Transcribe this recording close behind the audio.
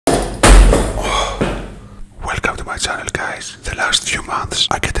my channel, guys. The last few months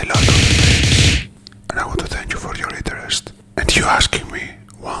I get a lot of emails and I want to thank you for your interest. And you asking me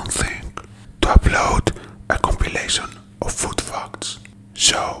one thing, to upload a compilation of food facts.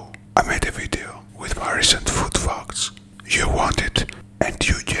 So I made a video with my recent food facts. You want it and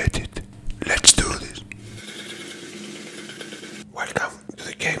you get it. Let's do this. Welcome to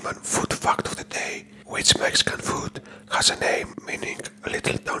the Caveman food fact of the day, which Mexican food has a name meaning a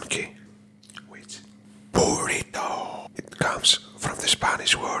little donkey. Which? Burrito. It comes from the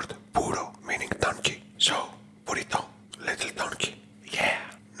Spanish word puro, meaning donkey. So, burrito, little donkey. Yeah,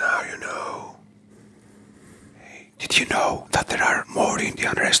 now you know. Hey, did you know that there are more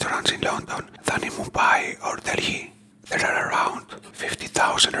Indian restaurants in London than in Mumbai or Delhi? There are around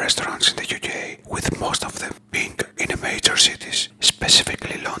 50,000 restaurants in the UK, with most of them being in the major cities,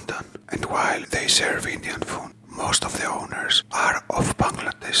 specifically London. And while they serve Indian food, most of the owners are of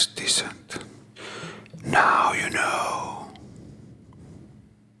Bangladesh descent. Now you know.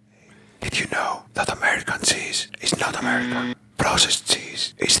 Did you know that American cheese is not American? Processed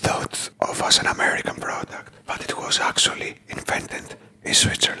cheese is thought of as an American product, but it was actually invented in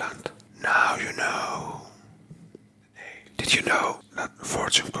Switzerland. Now you know. Did you know that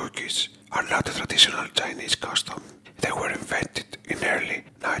fortune cookies are not a traditional Chinese custom? They were invented in early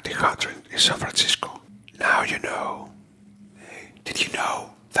 1900 in San Francisco. Now you know. Did you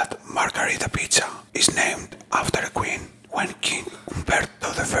know that Margarita pizza is named after a queen? When King Umberto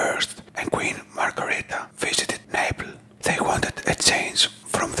I and Queen Margarita visited Naples, they wanted a change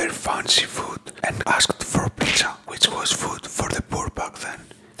from their fancy food and asked for pizza, which was food for the poor back then.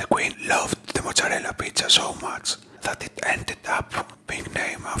 The queen loved the mozzarella pizza so much that it ended up being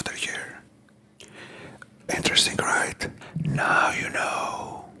named after her. Interesting, right? Now you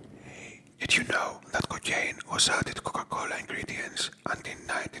know. Did you know that cocaine was added to Coca-Cola ingredients until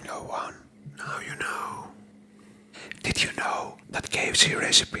 1901? Now you know. Did you know that KFC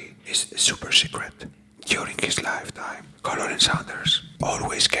recipe is super secret? During his lifetime, Colonel Sanders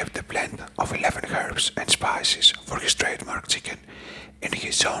always kept a blend of 11 herbs and spices for his trademark chicken in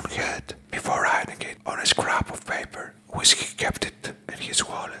his own head before hiding it on a scrap of paper, which he kept it in his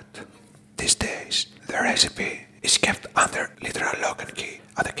wallet. These days, the recipe is kept under literal lock and key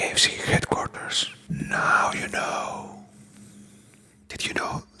at the KFC headquarters. Now you know. Did you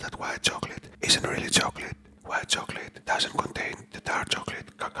know that white chocolate isn't really chocolate? White chocolate doesn't contain the dark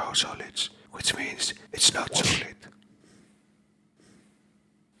chocolate cacao solids, which means it's not chocolate.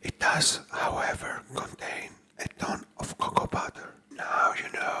 It does, however, contain a ton of cocoa butter. Now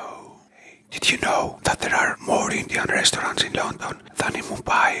you know. Did you know that there are more Indian restaurants in London than in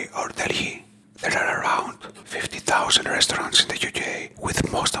Mumbai or Delhi? There are around 50,000 restaurants in the UK,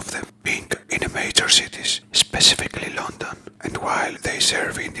 with most of them being in the major cities, specifically London. And while they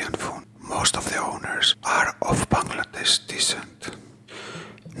serve Indian food, most of the owners are of Bangladesh descent.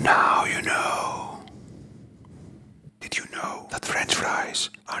 Now you know. Did you know that French fries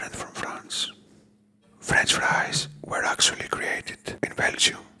aren't from France? French fries were actually created in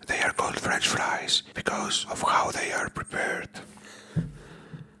Belgium. They are called French fries because of how they are prepared.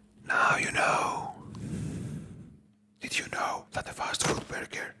 Now you know. Did you know that a fast food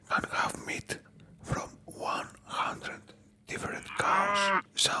burger can have meat from 100 different cows?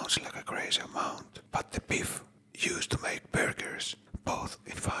 Sounds like a crazy amount, but the beef used to make burgers, both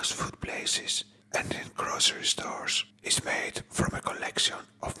in fast food places and in grocery stores, is made from a collection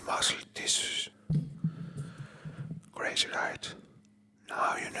of muscle tissues. Crazy, right?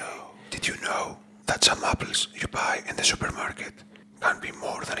 Now you know. Did you know that some apples you buy in the supermarket can be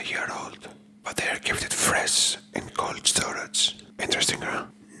more than a year old, but they are kept fresh in cold storage? Interesting, huh?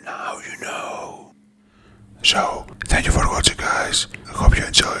 Now you know. So, thank you for watching, guys. I hope you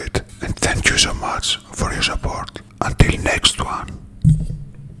enjoyed, and thank you so much for your support. Until next one.